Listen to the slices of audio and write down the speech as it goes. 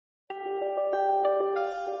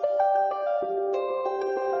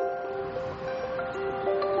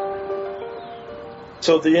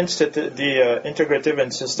So the Integrative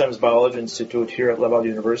and Systems Biology Institute here at Laval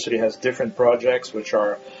University has different projects which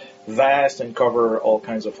are vast and cover all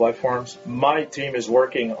kinds of life forms. My team is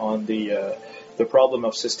working on the problem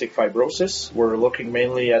of cystic fibrosis. We're looking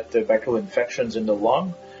mainly at the bacterial infections in the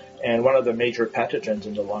lung, and one of the major pathogens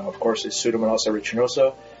in the lung, of course, is Pseudomonas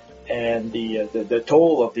aeruginosa, and the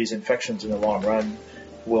toll of these infections in the long run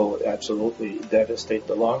will absolutely devastate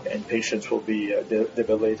the lung, and patients will be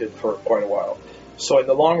debilitated for quite a while. So in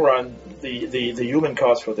the long run, the human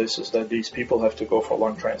cost for this is that these people have to go for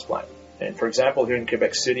lung transplant. And for example, here in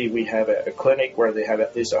Quebec City, we have a clinic where they have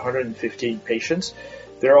at least 115 patients.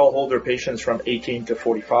 They're all older patients from 18 to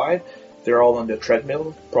 45. They're all on the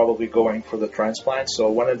treadmill, probably going for the transplant.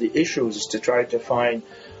 So one of the issues is to try to find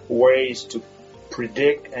ways to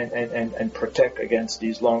predict and protect against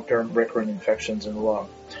these long-term recurrent infections in the lung.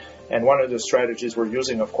 And one of the strategies we're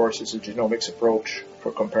using, of course, is a genomics approach for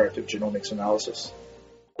comparative genomics analysis.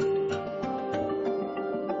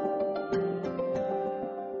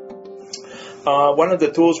 One of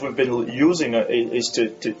the tools we've been using is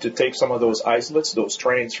to take some of those isolates, those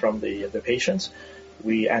strains from the patients.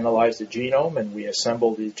 We analyze the genome and we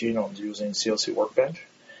assemble these genomes using CLC Workbench.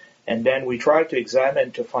 And then we try to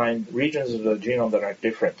examine to find regions of the genome that are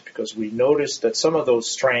different, because we noticed that some of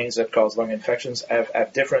those strains that cause lung infections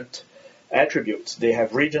have different attributes. They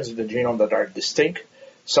have regions of the genome that are distinct.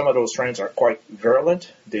 Some of those strains are quite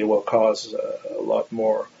virulent. They will cause a lot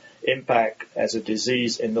more impact as a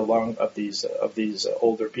disease in the lung of these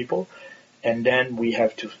older people. And then we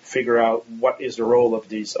have to figure out what is the role of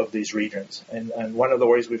these regions. And one of the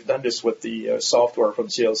ways we've done this with the software from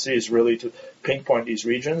CLC is really to pinpoint these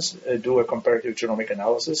regions, do a comparative genomic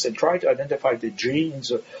analysis, and try to identify the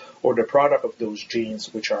genes or the product of those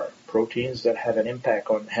genes, which are proteins that have an impact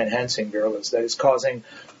on enhancing virulence, that is causing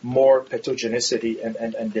more pathogenicity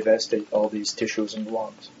and devastate all these tissues in the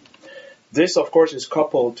lungs. This, of course, is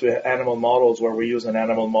coupled to animal models where we use an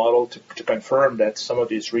animal model to confirm that some of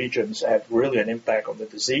these regions have really an impact on the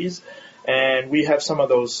disease. And we have some of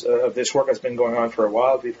those, this work has been going on for a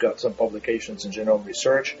while. We've got some publications in genome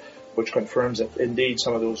research which confirms that indeed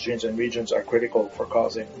some of those genes and regions are critical for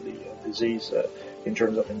causing the disease in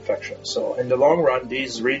terms of infection. So in the long run,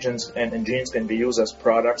 these regions and genes can be used as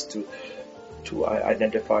products to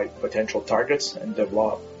identify potential targets and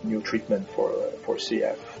develop new treatment for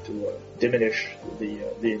CF to diminish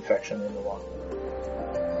the infection in the lung.